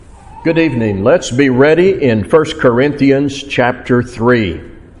Good evening. Let's be ready in 1 Corinthians chapter 3.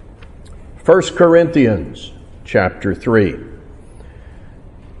 1 Corinthians chapter 3.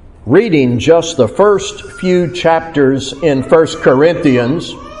 Reading just the first few chapters in 1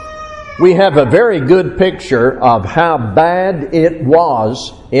 Corinthians, we have a very good picture of how bad it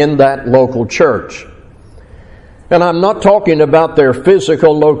was in that local church. And I'm not talking about their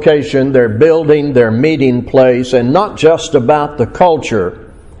physical location, their building, their meeting place, and not just about the culture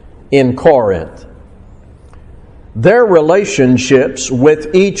in Corinth. Their relationships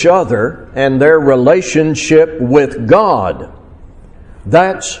with each other and their relationship with God,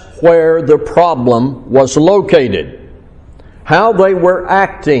 that's where the problem was located. How they were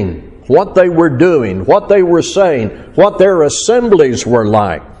acting, what they were doing, what they were saying, what their assemblies were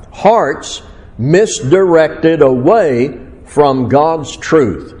like. Hearts misdirected away from God's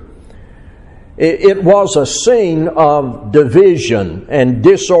truth. It was a scene of division and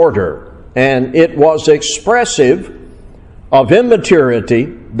disorder, and it was expressive of immaturity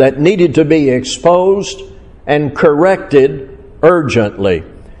that needed to be exposed and corrected urgently.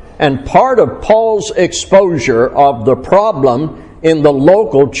 And part of Paul's exposure of the problem in the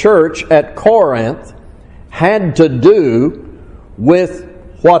local church at Corinth had to do with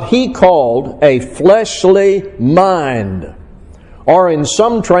what he called a fleshly mind, or in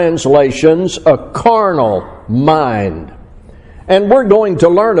some translations, a carnal mind. And we're going to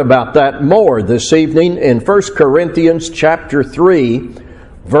learn about that more this evening in 1 Corinthians chapter 3,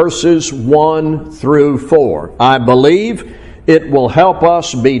 verses 1 through 4. I believe it will help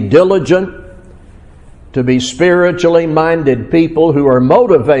us be diligent, to be spiritually minded people who are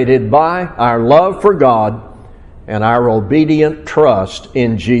motivated by our love for God and our obedient trust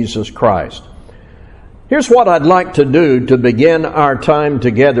in Jesus Christ. Here's what I'd like to do to begin our time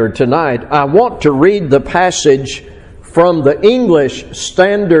together tonight. I want to read the passage from the English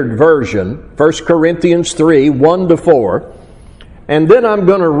Standard Version, 1 Corinthians 3, 1 to 4, and then I'm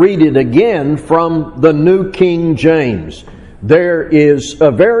going to read it again from the New King James. There is a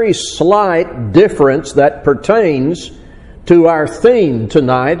very slight difference that pertains to our theme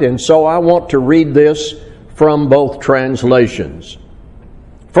tonight, and so I want to read this from both translations.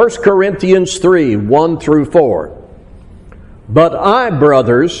 1 Corinthians 3, 1 through 4. But I,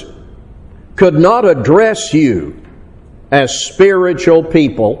 brothers, could not address you as spiritual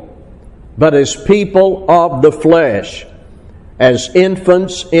people, but as people of the flesh, as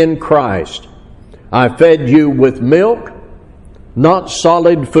infants in Christ. I fed you with milk, not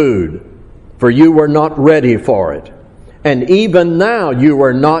solid food, for you were not ready for it. And even now you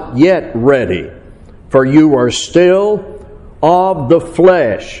are not yet ready, for you are still of the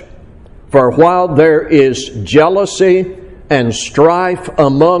flesh. For while there is jealousy and strife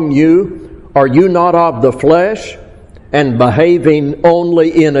among you, are you not of the flesh, and behaving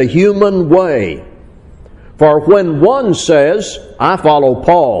only in a human way? For when one says, I follow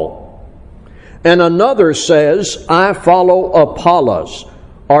Paul, and another says, I follow Apollos,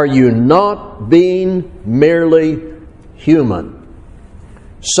 are you not being merely human?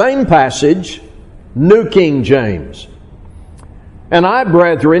 Same passage, New King James. And I,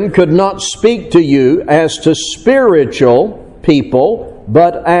 brethren, could not speak to you as to spiritual people,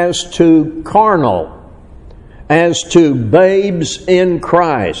 but as to carnal, as to babes in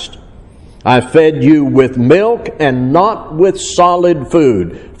Christ. I fed you with milk and not with solid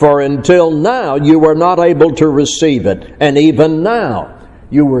food, for until now you were not able to receive it, and even now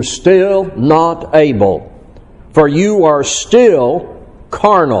you were still not able, for you are still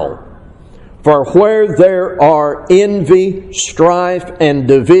carnal. For where there are envy, strife, and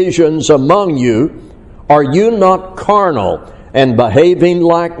divisions among you, are you not carnal and behaving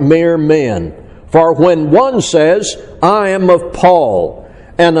like mere men? For when one says, I am of Paul,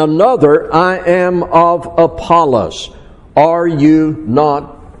 and another, I am of Apollos, are you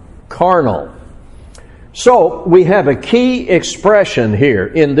not carnal? So, we have a key expression here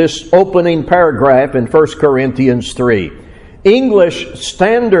in this opening paragraph in 1 Corinthians 3. English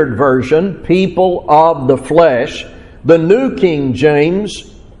Standard Version, people of the flesh. The New King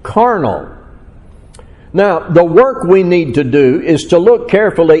James, carnal. Now, the work we need to do is to look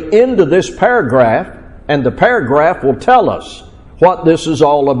carefully into this paragraph, and the paragraph will tell us what this is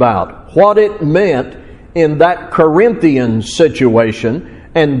all about, what it meant in that Corinthian situation,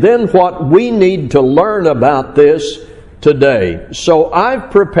 and then what we need to learn about this today. So I've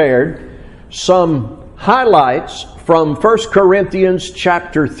prepared some highlights from 1 Corinthians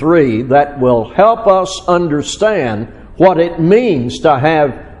chapter 3 that will help us understand what it means to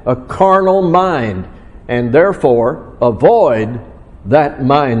have a carnal mind and therefore avoid that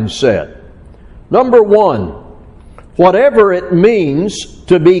mindset. Number one, Whatever it means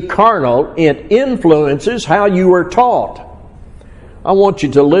to be carnal, it influences how you are taught. I want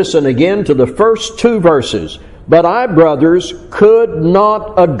you to listen again to the first two verses. But I, brothers, could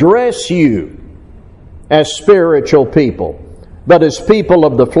not address you as spiritual people, but as people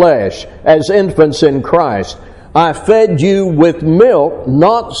of the flesh, as infants in Christ. I fed you with milk,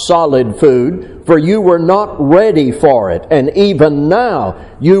 not solid food, for you were not ready for it, and even now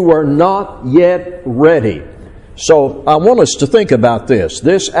you are not yet ready. So I want us to think about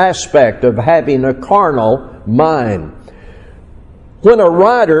this aspect of having a carnal mind. When a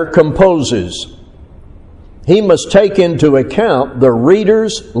writer composes, he must take into account the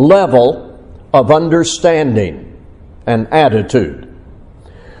reader's level of understanding and attitude.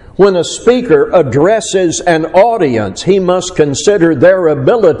 When a speaker addresses an audience, he must consider their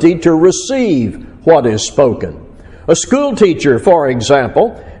ability to receive what is spoken. A school teacher, for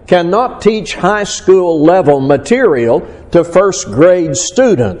example, cannot teach high school level material to first grade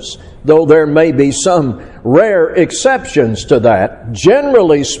students, though there may be some rare exceptions to that.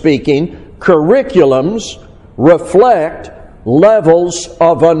 Generally speaking, curriculums reflect levels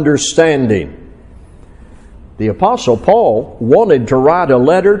of understanding. The Apostle Paul wanted to write a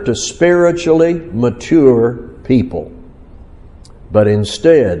letter to spiritually mature people, but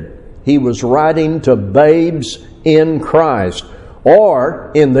instead he was writing to babes in Christ,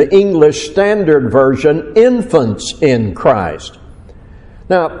 or in the English Standard Version, infants in Christ.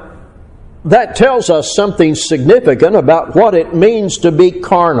 Now, that tells us something significant about what it means to be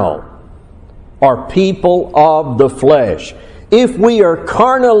carnal, or people of the flesh. If we are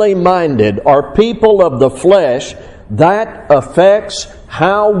carnally minded, or people of the flesh, that affects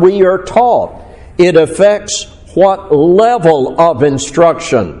how we are taught. It affects what level of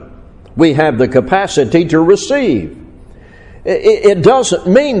instruction we have the capacity to receive. It doesn't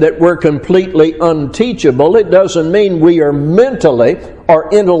mean that we're completely unteachable. It doesn't mean we are mentally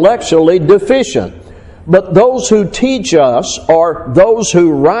or intellectually deficient. But those who teach us, or those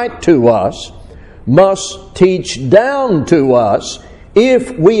who write to us, must teach down to us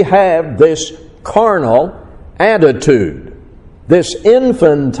if we have this carnal attitude, this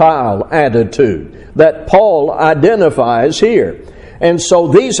infantile attitude that Paul identifies here. And so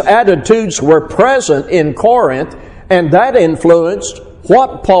these attitudes were present in Corinth, and that influenced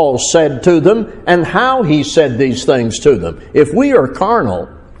what Paul said to them and how he said these things to them. If we are carnal,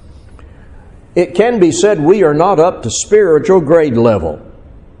 it can be said we are not up to spiritual grade level.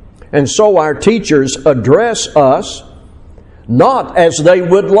 And so our teachers address us not as they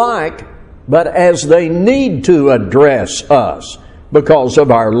would like, but as they need to address us because of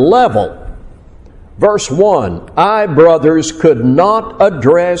our level. Verse 1, I, brothers, could not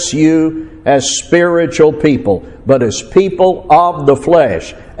address you as spiritual people, but as people of the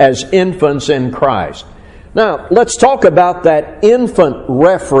flesh, as infants in Christ. Now, let's talk about that infant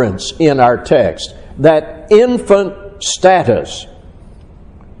reference in our text, that infant status.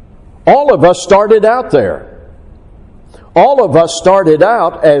 All of us started out there. All of us started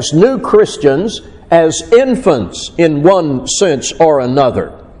out as new Christians, as infants in one sense or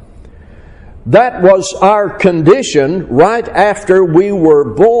another. That was our condition right after we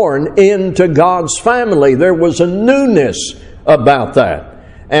were born into God's family. There was a newness about that.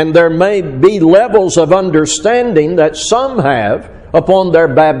 And there may be levels of understanding that some have upon their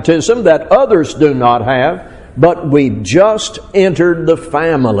baptism that others do not have, but we've just entered the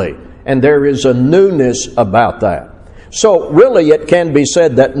family, and there is a newness about that. So really it can be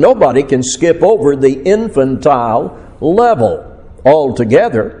said that nobody can skip over the infantile level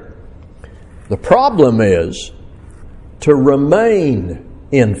altogether. The problem is to remain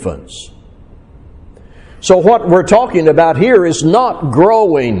infants. So what we're talking about here is not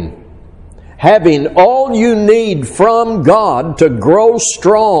growing, having all you need from God to grow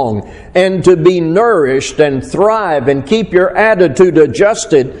strong and to be nourished and thrive and keep your attitude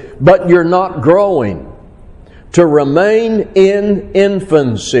adjusted, but you're not growing. To remain in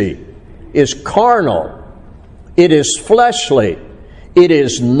infancy is carnal. It is fleshly. It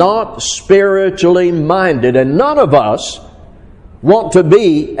is not spiritually minded. And none of us want to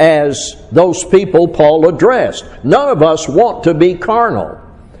be as those people Paul addressed. None of us want to be carnal.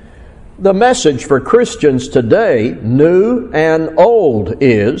 The message for Christians today, new and old,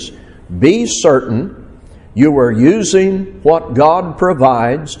 is be certain you are using what God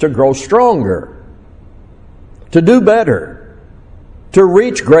provides to grow stronger, to do better, to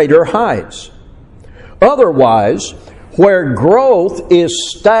reach greater heights. Otherwise, where growth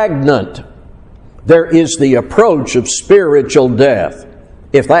is stagnant, there is the approach of spiritual death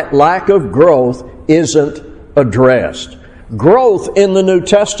if that lack of growth isn't addressed. Growth in the New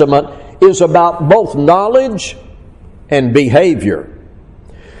Testament is about both knowledge and behavior.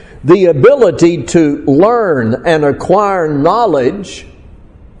 The ability to learn and acquire knowledge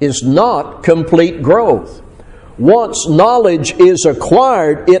is not complete growth. Once knowledge is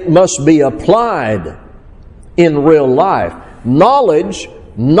acquired, it must be applied in real life. Knowledge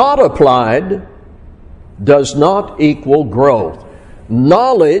not applied does not equal growth.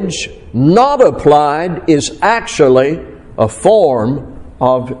 Knowledge not applied is actually a form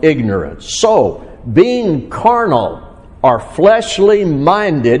of ignorance. So, being carnal or fleshly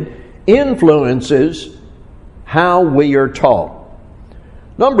minded influences how we are taught.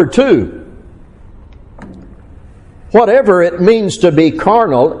 Number two, whatever it means to be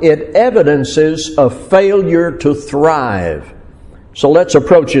carnal, it evidences a failure to thrive. So let's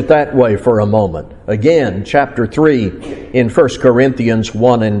approach it that way for a moment. Again, chapter 3 in 1 Corinthians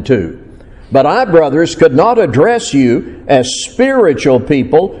 1 and 2. But I, brothers, could not address you as spiritual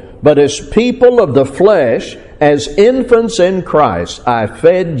people, but as people of the flesh, as infants in Christ. I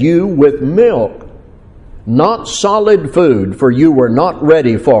fed you with milk, not solid food, for you were not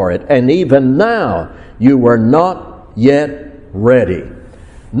ready for it, and even now you were not yet ready.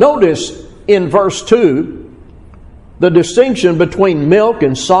 Notice in verse 2 the distinction between milk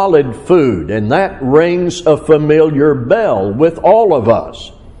and solid food, and that rings a familiar bell with all of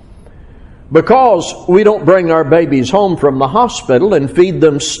us. Because we don't bring our babies home from the hospital and feed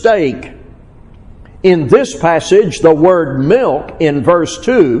them steak. In this passage, the word milk in verse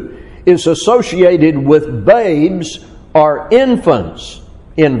 2 is associated with babes or infants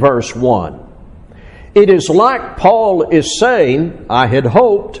in verse 1. It is like Paul is saying, I had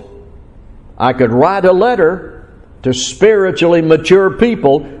hoped I could write a letter to spiritually mature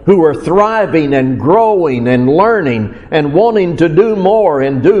people who are thriving and growing and learning and wanting to do more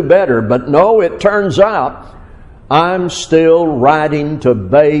and do better. But no, it turns out I'm still writing to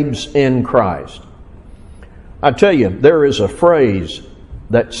babes in Christ. I tell you, there is a phrase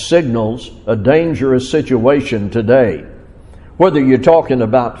that signals a dangerous situation today, whether you're talking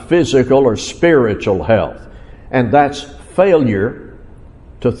about physical or spiritual health, and that's failure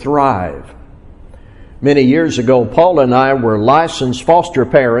to thrive. Many years ago, Paul and I were licensed foster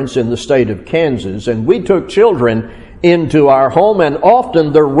parents in the state of Kansas, and we took children into our home, and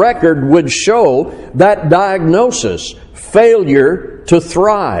often the record would show that diagnosis, failure to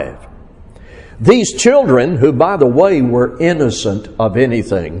thrive. These children, who by the way were innocent of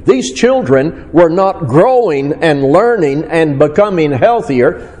anything, these children were not growing and learning and becoming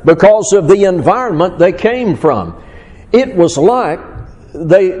healthier because of the environment they came from. It was like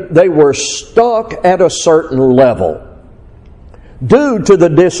they were stuck at a certain level due to the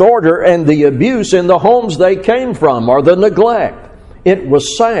disorder and the abuse in the homes they came from, or the neglect. It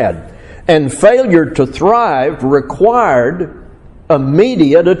was sad. And failure to thrive required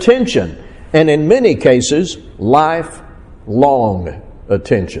immediate attention, and in many cases, lifelong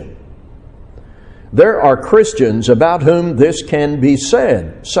attention. There are Christians about whom this can be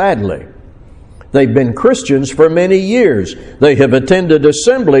said, sadly. They've been Christians for many years. They have attended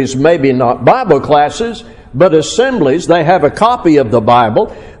assemblies, maybe not Bible classes, but assemblies. They have a copy of the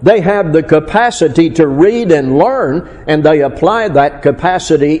Bible. They have the capacity to read and learn, and they apply that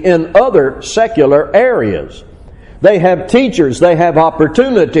capacity in other secular areas. They have teachers, they have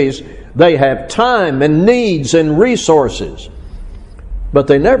opportunities, they have time and needs and resources. But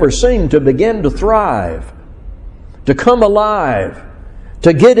they never seem to begin to thrive, to come alive,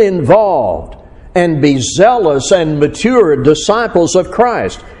 to get involved, and be zealous and mature disciples of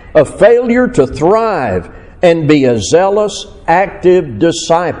Christ. A failure to thrive and be a zealous, active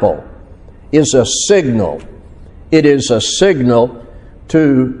disciple is a signal. It is a signal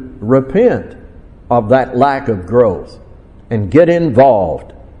to repent of that lack of growth and get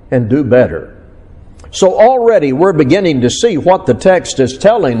involved and do better. So already we're beginning to see what the text is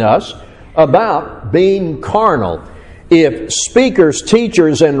telling us about being carnal. If speakers,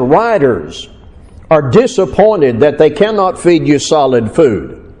 teachers, and writers are disappointed that they cannot feed you solid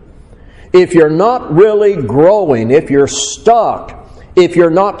food, if you're not really growing, if you're stuck, if you're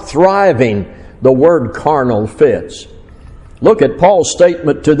not thriving, the word carnal fits. Look at Paul's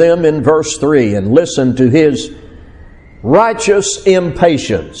statement to them in verse 3 and listen to his righteous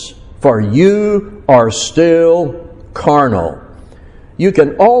impatience. For you are still carnal. You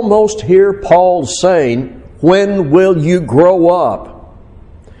can almost hear Paul saying, when will you grow up?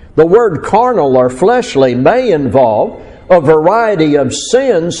 The word carnal or fleshly may involve a variety of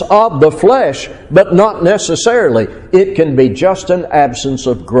sins of the flesh, but not necessarily. It can be just an absence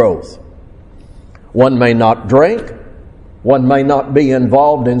of growth. One may not drink. One may not be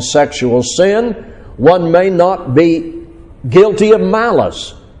involved in sexual sin. One may not be guilty of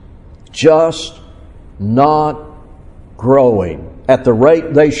malice. Just not growing at the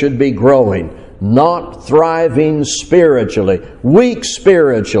rate they should be growing, not thriving spiritually, weak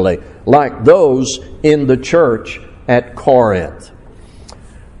spiritually, like those in the church at Corinth.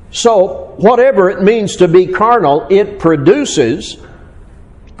 So, whatever it means to be carnal, it produces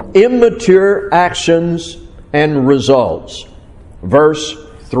immature actions and results. Verse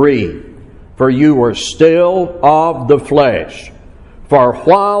 3, "For you are still of the flesh. For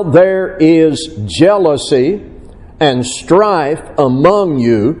while there is jealousy and strife among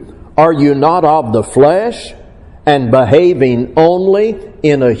you, are you not of the flesh, and behaving only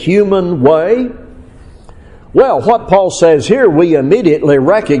in a human way?" Well, what Paul says here we immediately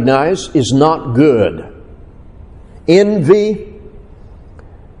recognize is not good. Envy,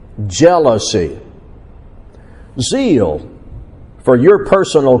 jealousy, zeal for your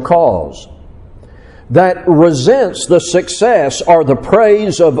personal cause, that resents the success or the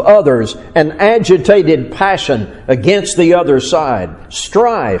praise of others, an agitated passion against the other side,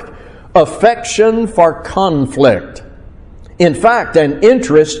 strife, affection for conflict. In fact, an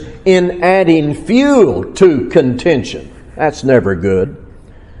interest in adding fuel to contention. That's never good.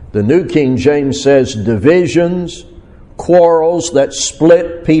 The New King James says divisions, quarrels that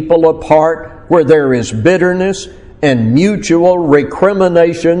split people apart, where there is bitterness and mutual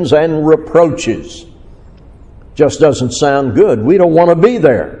recriminations and reproaches. Just doesn't sound good. We don't want to be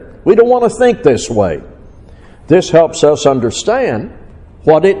there. We don't want to think this way. This helps us understand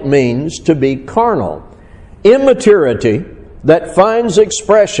what it means to be carnal. Immaturity that finds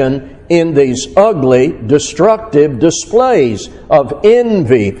expression in these ugly, destructive displays of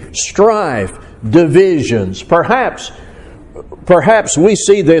envy, strife, divisions. Perhaps we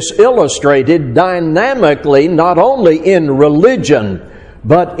see this illustrated dynamically not only in religion,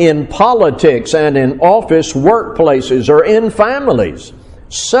 but in politics and in office workplaces or in families.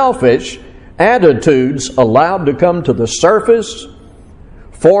 Selfish attitudes allowed to come to the surface,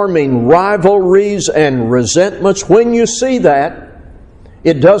 forming rivalries and resentments. When you see that,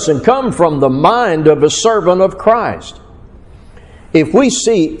 it doesn't come from the mind of a servant of Christ. If we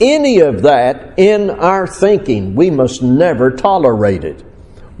see any of that in our thinking, we must never tolerate it.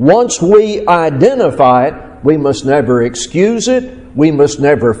 Once we identify it, we must never excuse it, we must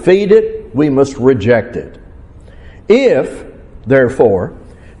never feed it, we must reject it. If, therefore,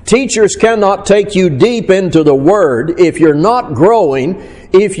 teachers cannot take you deep into the Word, if you're not growing,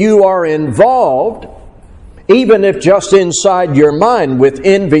 if you are involved, even if just inside your mind with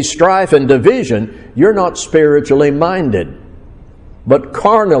envy, strife, and division, you're not spiritually minded, but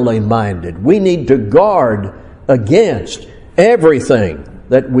carnally minded. We need to guard against everything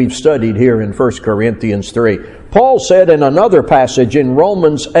that we've studied here in 1 Corinthians 3. Paul said in another passage in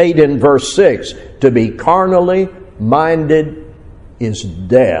Romans 8 and verse 6, to be carnally minded is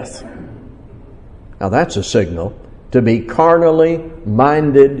death. Now that's a signal. To be carnally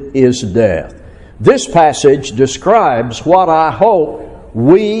minded is death. This passage describes what I hope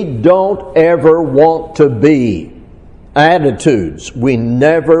we don't ever want to be. Attitudes we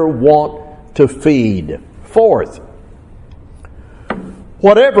never want to feed. Fourth,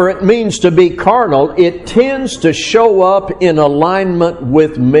 whatever it means to be carnal, it tends to show up in alignment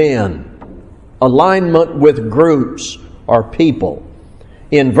with men, alignment with groups or people.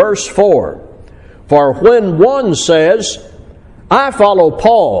 In verse 4, for when one says, I follow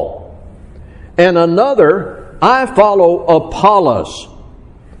Paul, and another, I follow Apollos,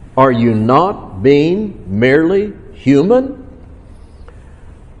 are you not being merely human?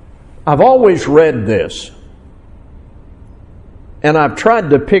 I've always read this, and I've tried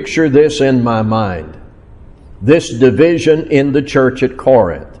to picture this in my mind, this division in the church at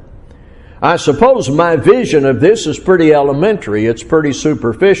Corinth. I suppose my vision of this is pretty elementary. It's pretty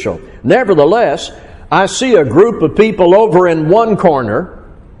superficial. Nevertheless, I see a group of people over in one corner,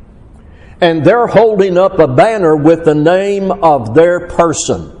 and they're holding up a banner with the name of their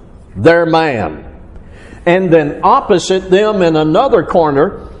person, their man. And then opposite them in another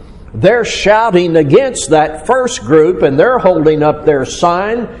corner, they're shouting against that first group, and they're holding up their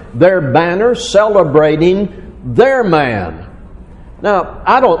sign, their banner, celebrating their man. Now,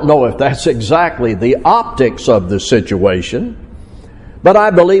 I don't know if that's exactly the optics of the situation, but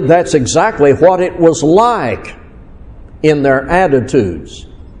I believe that's exactly what it was like in their attitudes,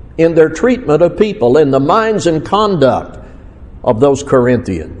 in their treatment of people, in the minds and conduct of those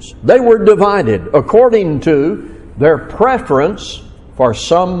Corinthians. They were divided according to their preference for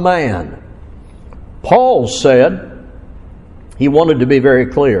some man. Paul said, he wanted to be very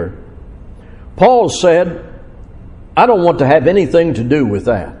clear. Paul said, I don't want to have anything to do with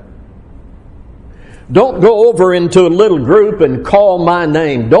that. Don't go over into a little group and call my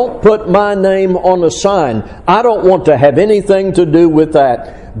name. Don't put my name on a sign. I don't want to have anything to do with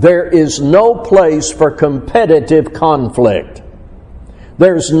that. There is no place for competitive conflict.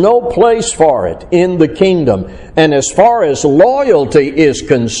 There's no place for it in the kingdom. And as far as loyalty is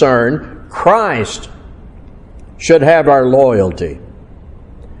concerned, Christ should have our loyalty.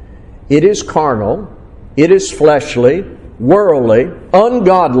 It is carnal, it is fleshly, worldly,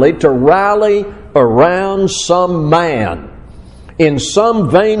 ungodly to rally around some man in some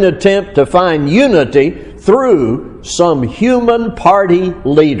vain attempt to find unity through some human party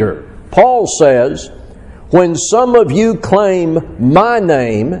leader. Paul says, when some of you claim my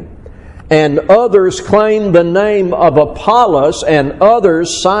name and others claim the name of Apollos and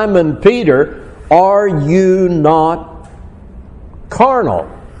others Simon Peter, are you not carnal,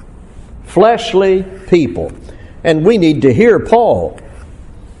 fleshly people? And we need to hear Paul.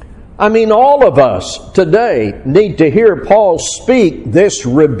 I mean, all of us today need to hear Paul speak this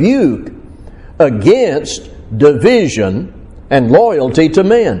rebuke against division and loyalty to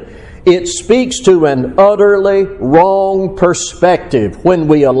men. It speaks to an utterly wrong perspective when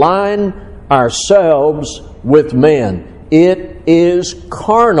we align ourselves with men. It is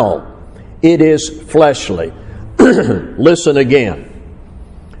carnal. It is fleshly. Listen again.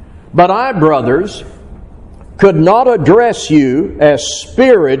 But I, brothers, could not address you as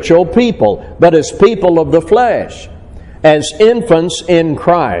spiritual people, but as people of the flesh, as infants in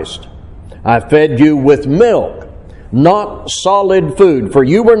Christ. I fed you with milk, not solid food, for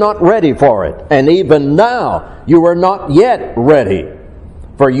you were not ready for it. And even now you are not yet ready,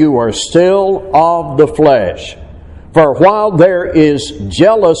 for you are still of the flesh. For while there is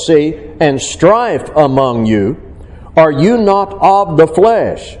jealousy and strife among you, are you not of the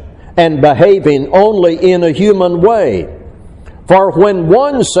flesh, and behaving only in a human way? For when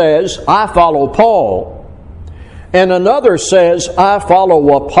one says, I follow Paul, and another says, I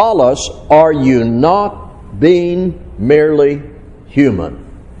follow Apollos, are you not being merely human?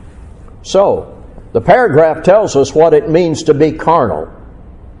 So, the paragraph tells us what it means to be carnal.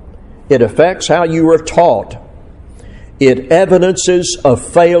 It affects how you are taught. It evidences a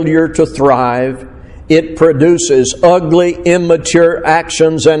failure to thrive. It produces ugly, immature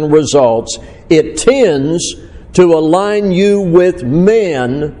actions and results. It tends to align you with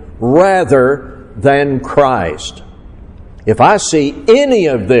men rather than Christ. If I see any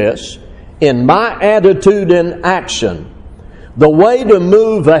of this in my attitude and action, the way to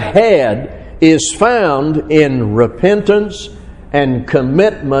move ahead is found in repentance and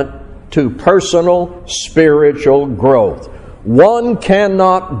commitment to personal spiritual growth. One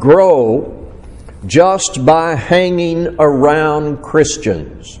cannot grow just by hanging around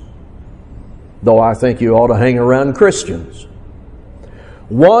Christians, though I think you ought to hang around Christians.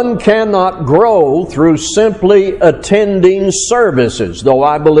 One cannot grow through simply attending services, though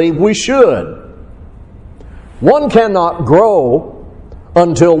I believe we should. One cannot grow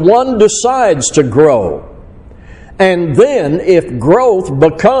until one decides to grow. And then, if growth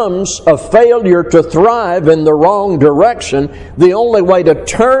becomes a failure to thrive in the wrong direction, the only way to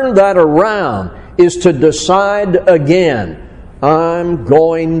turn that around is to decide again, I'm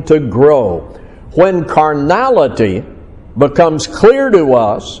going to grow. When carnality becomes clear to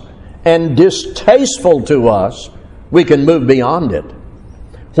us and distasteful to us, we can move beyond it.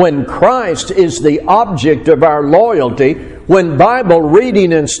 When Christ is the object of our loyalty, when Bible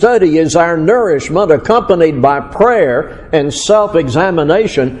reading and study is our nourishment accompanied by prayer and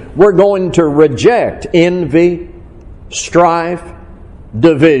self-examination, we're going to reject envy, strife,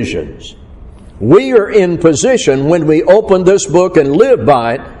 divisions. We are in position when we open this book and live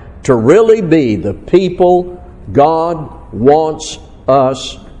by it to really be the people God wants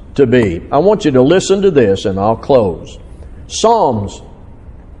us to be. I want you to listen to this and I'll close. Psalms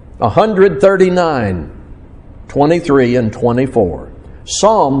 139, 23 and 24.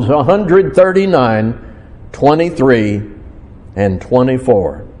 Psalms 139, 23 and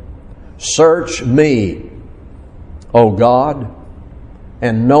 24. Search me, O God,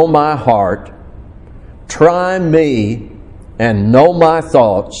 and know my heart. Try me and know my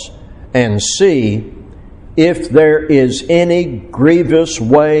thoughts, and see if there is any grievous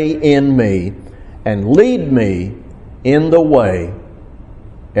way in me, and lead me in the way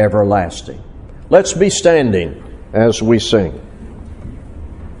everlasting. Let's be standing as we sing.